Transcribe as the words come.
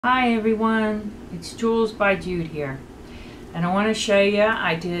Hi everyone, it's Jules by Jude here, and I want to show you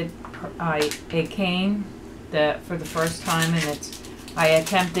I did a cane that for the first time, and I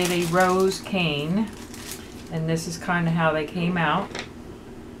attempted a rose cane, and this is kind of how they came out.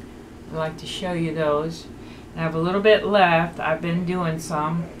 I'd like to show you those. I have a little bit left. I've been doing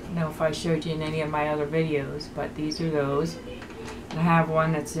some. I don't know if I showed you in any of my other videos, but these are those. And I have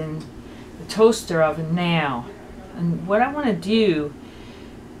one that's in the toaster oven now, and what I want to do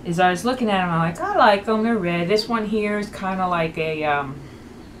is I was looking at them, I'm like, I like them, they're red. This one here is kind of like a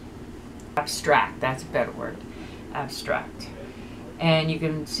abstract, that's a better word, abstract. And you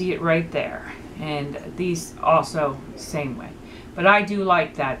can see it right there. And these also, same way. But I do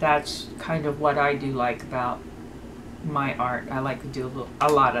like that. That's kind of what I do like about my art. I like to do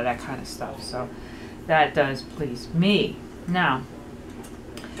a lot of that kind of stuff. So that does please me. Now,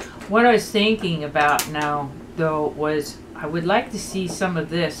 what I was thinking about now, though, was I would like to see some of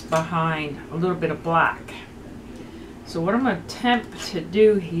this behind a little bit of black. So what I'm going to attempt to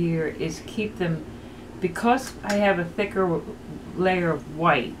do here is keep them, because I have a thicker layer of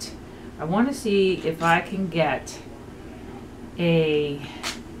white, I want to see if I can get a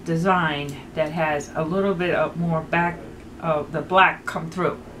design that has a little bit of more back of the black come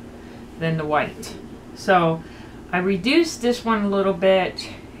through than the white. So I reduced this one a little bit,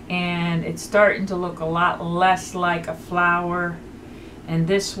 and it's starting to look a lot less like a flower. And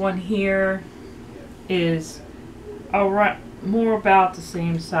this one here is more about the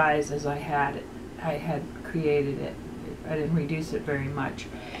same size as I had created it. I didn't reduce it very much.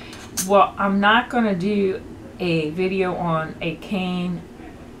 Well, I'm not going to do a video on a cane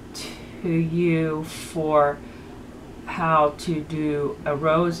to you for how to do a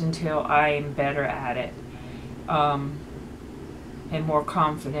rose until I am better at it. And more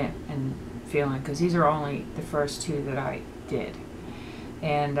confident and feeling, because these are only the first two that I did.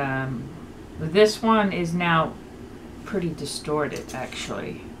 And this one is now pretty distorted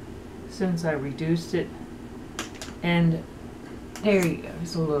actually since I reduced it, and there you go,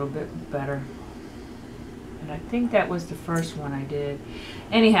 it's a little bit better. And I think that was the first one I did.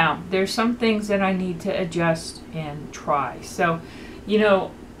 Anyhow, there's some things that I need to adjust and try. So, you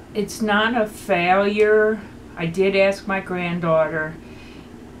know, it's not a failure. I did ask my granddaughter,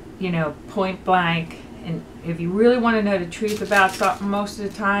 you know, point blank, and if you really want to know the truth about something, most of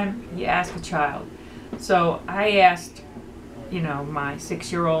the time, you ask a child. So I asked, you know, my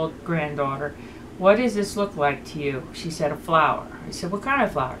 6-year-old granddaughter, what does this look like to you? She said, a flower. I said, what kind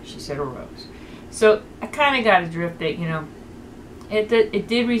of flower? She said, a rose. So I kind of got a drift that, you know, it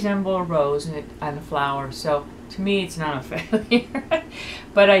did resemble a rose and a flower. So to me, it's not a failure.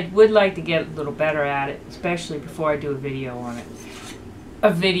 But I would like to get a little better at it, especially before I do a video on it. A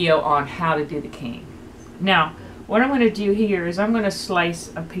video on how to do the cane. Now, what I'm going to do here is I'm going to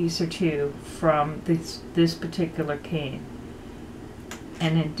slice a piece or two from this particular cane.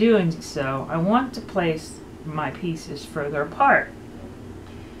 And in doing so, I want to place my pieces further apart,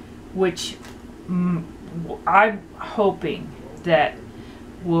 which I'm hoping that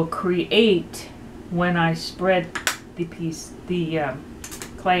will create, when I spread the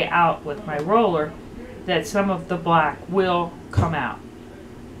clay out with my roller, that some of the black will come out,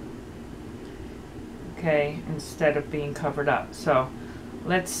 okay, instead of being covered up. So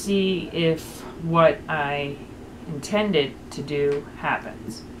let's see if what I intended to do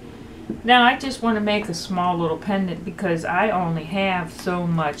happens. Now I just want to make a small little pendant because I only have so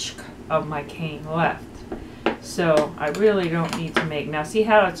much of my cane left. So I really don't need to make, now see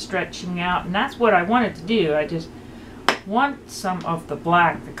how it's stretching out, and that's what I wanted to do. I just want some of the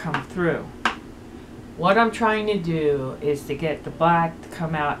black to come through. What I'm trying to do is to get the black to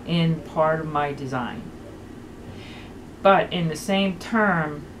come out in part of my design. But in the same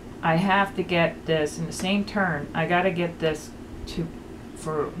term, I have to get this, in the same turn, I got to get this to,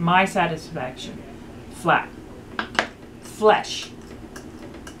 for my satisfaction, flat, flesh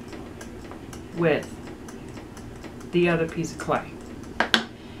with the other piece of clay.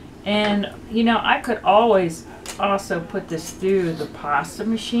 And you know, I could always also put this through the pasta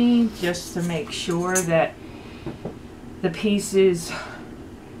machine just to make sure that the pieces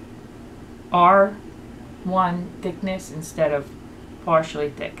are one thickness instead of partially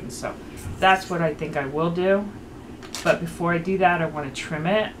thick. And so that's what I think I will do. But before I do that, I want to trim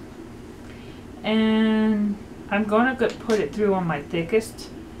it, and I'm going to put it through on my thickest,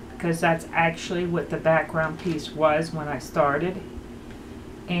 because that's actually what the background piece was when I started.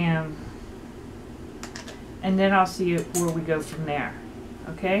 And then I'll see where we go from there.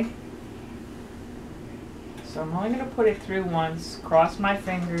 Okay? So I'm only going to put it through once, cross my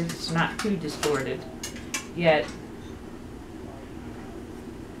fingers, it's not too distorted yet.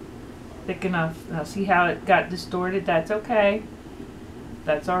 thick enough. Now see how it got distorted? That's okay.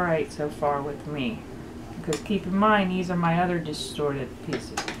 That's alright so far with me. Because keep in mind, these are my other distorted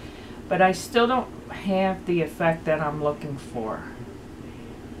pieces. But I still don't have the effect that I'm looking for.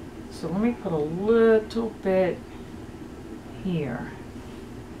 So let me put a little bit here.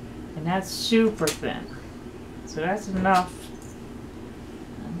 And that's super thin. So that's enough.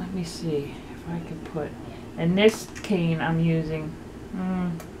 And let me see if I can put, and this cane I'm using,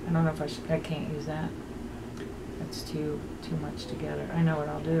 I don't know if I can't use that. That's too much together. I know what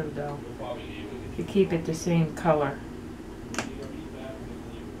I'll do though, to keep it the same color.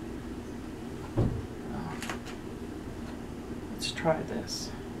 Let's try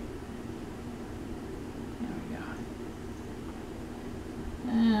this. There we go.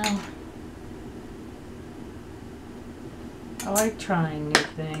 Now, I like trying new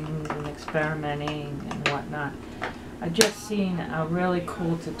things and experimenting and whatnot. I just seen a really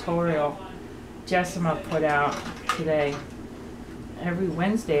cool tutorial Jessima put out today. Every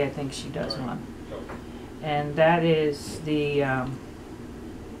Wednesday I think she does one. And that is the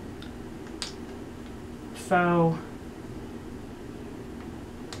faux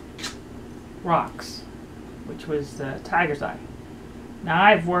rocks, which was the tiger's eye. Now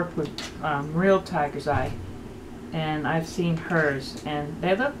I've worked with real tiger's eye, and I've seen hers, and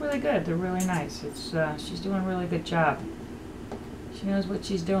they look really good. They're really nice. It's she's doing a really good job. She knows what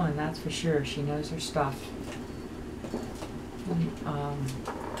she's doing, that's for sure. She knows her stuff.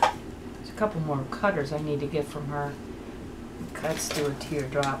 There's a couple more cutters I need to get from her. Cuts to a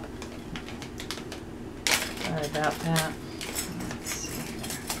teardrop. Sorry about that. Let's see here.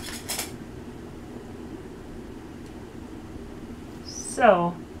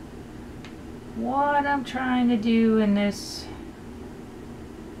 So, what I'm trying to do in this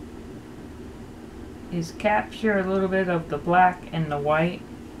is capture a little bit of the black and the white.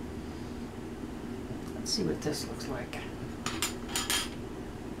 Let's see what this looks like.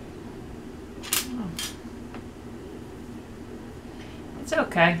 Oh. It's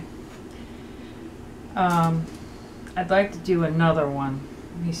okay. I'd like to do another one.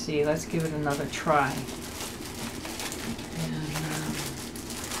 Let me see. Let's give it another try. And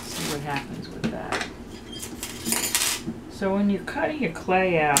see what happens with that. So when you're cutting your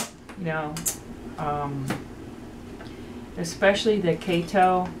clay out, you know, especially the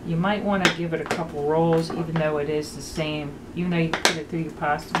Kato, you might want to give it a couple rolls, even though it is the same. You know, you put it through your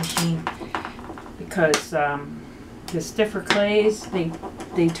pasta machine, because the stiffer clays, they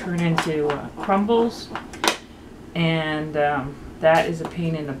turn into crumbles, and that is a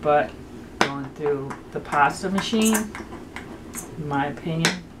pain in the butt going through the pasta machine, in my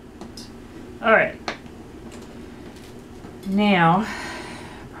opinion. All right, now,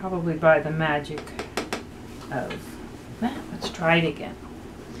 probably by the magic of that, let's try it again.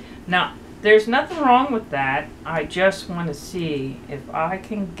 Now, there's nothing wrong with that. I just want to see if I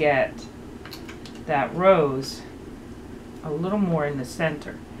can get that rose a little more in the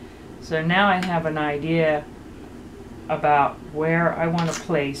center. So now I have an idea about where I want to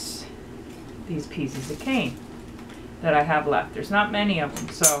place these pieces of cane that I have left. There's not many of them,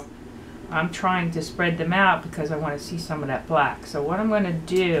 so I'm trying to spread them out because I want to see some of that black. So what I'm going to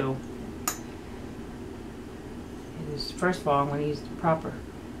do is, first of all, I'm going to use the proper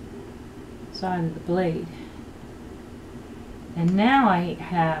side of the blade. And now I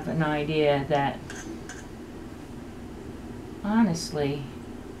have an idea that, honestly,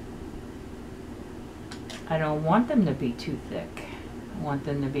 I don't want them to be too thick. I want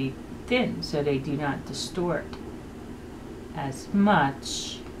them to be thin so they do not distort as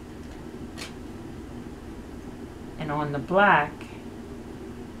much. And on the black,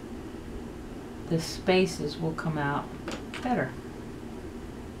 the spaces will come out better.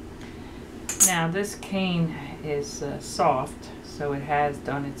 Now this cane is soft, so it has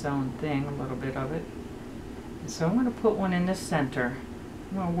done its own thing, a little bit of it. And so I'm going to put one in the center.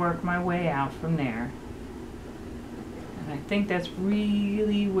 I'm going to work my way out from there. And I think that's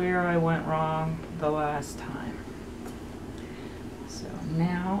really where I went wrong the last time. So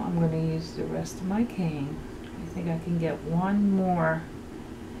now I'm going to use the rest of my cane. I think I can get one more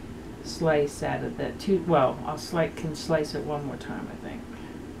slice out of that. Well, can slice it one more time, I think.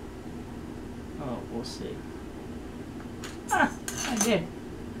 Oh, we'll see. Ah, I did,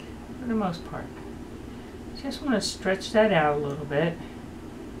 for the most part. Just want to stretch that out a little bit.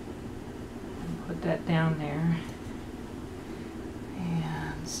 And put that down there.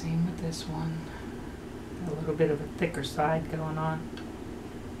 And same with this one. A little bit of a thicker side going on.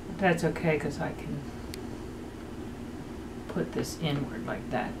 But that's okay, because I can put this inward like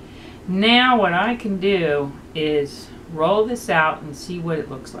that. Now what I can do is roll this out and see what it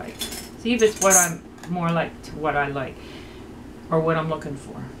looks like. See if it's what I'm more like to what I like or what I'm looking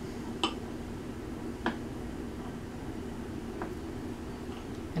for.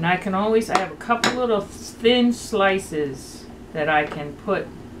 And I can always, I have a couple little thin slices that I can put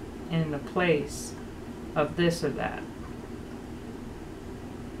in the place of this or that.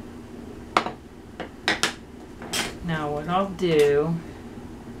 Now what I'll do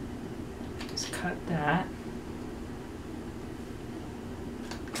is cut that,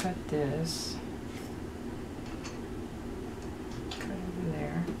 cut this, cut over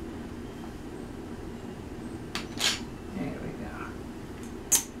there. There we go.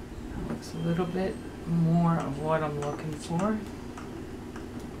 That looks a little bit more of what I'm looking for.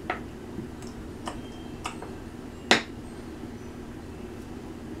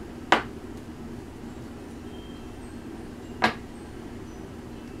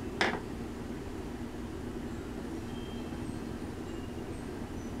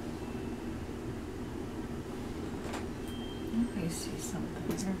 See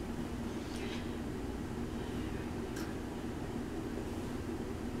something here.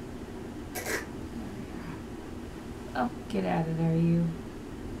 Oh, get out of there, you.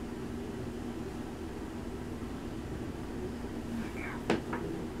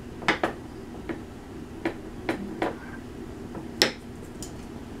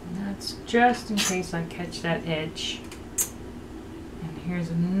 And that's just in case I catch that edge. And here's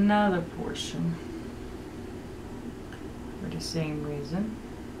another portion. For the same reason.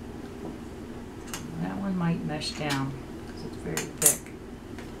 That one might mesh down because it's very thick.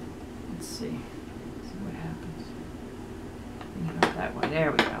 Let's see. See what happens. Bring it up that way.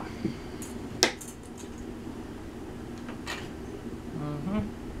 There we go.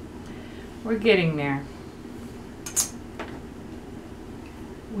 We're getting there.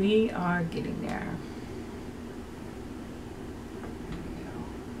 We are getting there.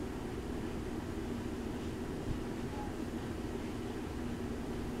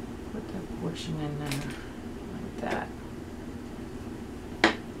 Portion in there like that.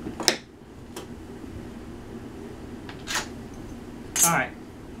 Alright,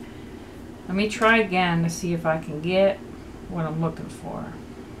 let me try again to see if I can get what I'm looking for.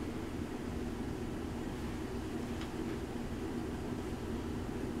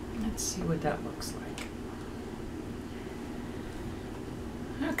 Let's see what that looks like.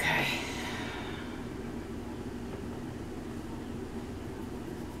 Okay.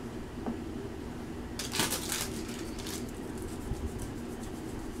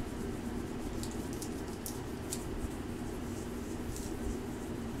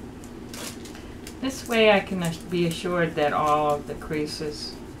 This way I can be assured that all of the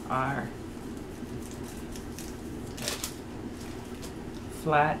creases are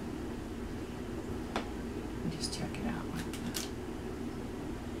flat. Just check it out like that.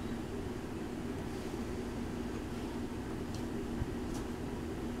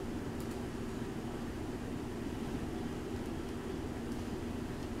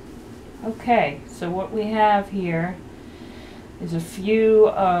 Okay, so what we have here is a few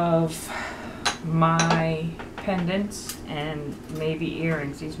of my pendants and maybe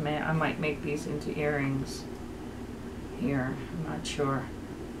earrings. These I might make these into earrings here. I'm not sure.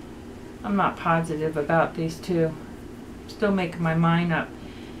 I'm not positive about these two. I'm still making my mind up.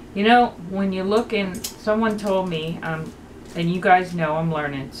 You know, when you look in, someone told me, and you guys know I'm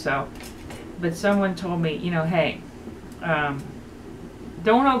learning, so, but someone told me, you know, hey, don't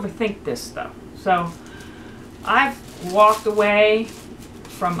overthink this stuff. So I've walked away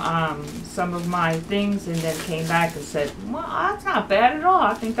from some of my things and then came back and said, well, that's not bad at all.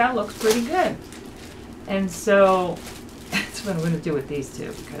 I think that looks pretty good. And so that's what I'm going to do with these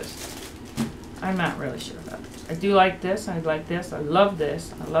two, because I'm not really sure about this. I do like this. I like this. I love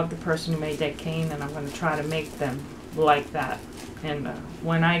this. I love the person who made that cane, and I'm going to try to make them like that. And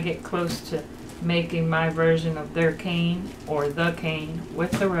when I get close to making my version of their cane or the cane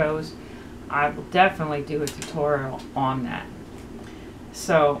with the rose, I will definitely do a tutorial on that.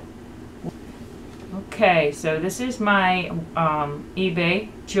 So, okay, so this is my eBay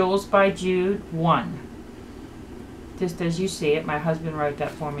Jewels by Jude 1. Just as you see it, my husband wrote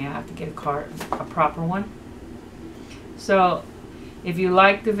that for me. I have to get a proper one. So, if you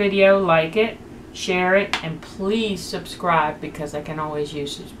like the video, like it, share it, and please subscribe, because I can always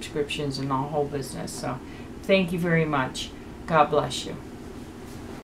use subscriptions in the whole business. So, thank you very much. God bless you.